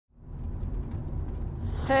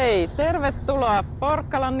Hei, tervetuloa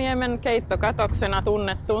Porkkalaniemen Keittokatoksena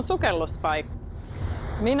tunnettuun sukelluspaikkaan.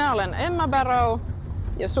 Minä olen Emma Barrow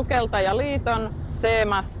ja Sukeltajaliiton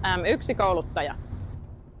CMAS M1-kouluttaja.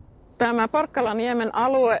 Tämä Porkkalaniemen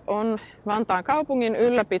alue on Vantaan kaupungin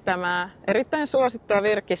ylläpitämää erittäin suosittua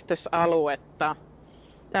virkistysaluetta.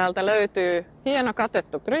 Täältä löytyy hieno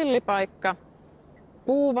katettu grillipaikka,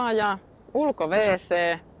 puuvaja,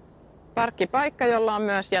 ulko-WC, parkkipaikka, jolla on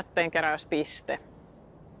myös jätteenkeräyspiste.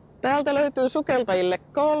 Täältä löytyy sukeltajille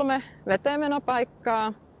 3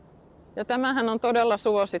 veteenmenopaikkaa. Ja tämähän on todella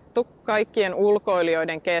suosittu kaikkien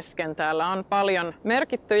ulkoilijoiden kesken. Täällä on paljon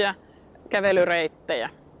merkittyjä kävelyreittejä.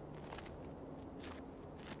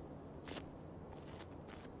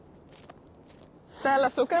 Täällä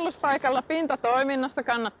sukelluspaikalla pintatoiminnassa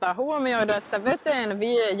kannattaa huomioida, että veteen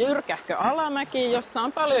vie jyrkähkö alamäki, jossa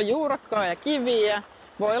on paljon juurakkoa ja kiviä.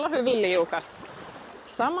 Voi olla hyvin liukas.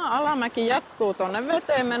 Sama alamäki jatkuu tuonne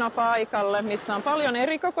veteenmenopaikalle, missä on paljon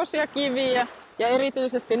erikokoisia kiviä ja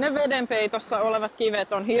erityisesti ne vedenpeitossa olevat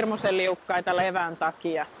kivet on hirmuisen liukkaita levän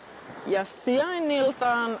takia. Ja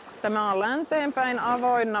sijainniltaan tämä on länteenpäin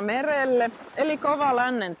avoinna merelle, eli kova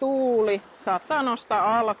lännen tuuli saattaa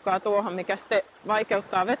nostaa aallokkoa tuohon, mikä sitten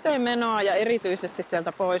vaikeuttaa veteenmenoa ja erityisesti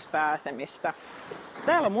sieltä pois pääsemistä.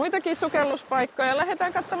 Täällä on muitakin sukelluspaikkoja,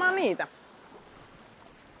 lähdetään katsomaan niitä.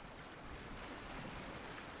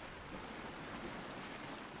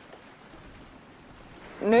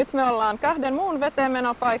 Nyt me ollaan 2 muun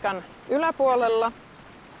veteenmenopaikan yläpuolella.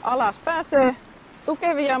 Alas pääsee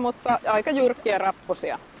tukevia, mutta aika jyrkkiä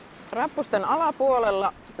rappusia. Rappusten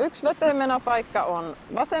alapuolella 1 veteenmenopaikka on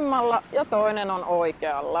vasemmalla ja toinen on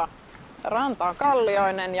oikealla. Ranta on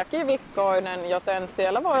kallioinen ja kivikkoinen, joten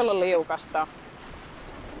siellä voi olla liukasta.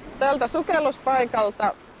 Tältä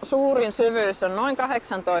sukelluspaikalta suurin syvyys on noin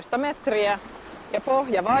 18 metriä. Ja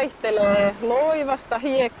pohja vaihtelee loivasta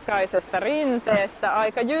hiekkaisesta rinteestä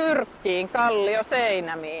aika jyrkkiin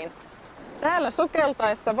kallioseinämiin. Täällä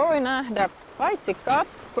sukeltaessa voi nähdä paitsi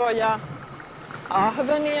katkoja,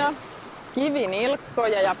 ahvenia,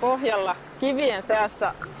 kivinilkkoja ja pohjalla kivien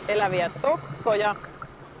seassa eläviä tokkoja,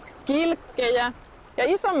 kilkkejä ja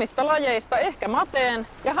isommista lajeista ehkä mateen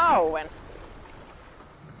ja hauen.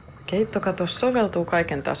 Keittokatos soveltuu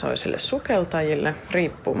kaiken tasoisille sukeltajille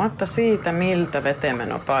riippumatta siitä, miltä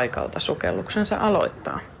veteenmenopaikalta sukelluksensa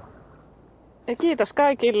aloittaa. Ja kiitos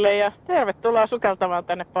kaikille ja tervetuloa sukeltamaan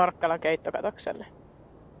tänne Porkkalan Keittokatokselle.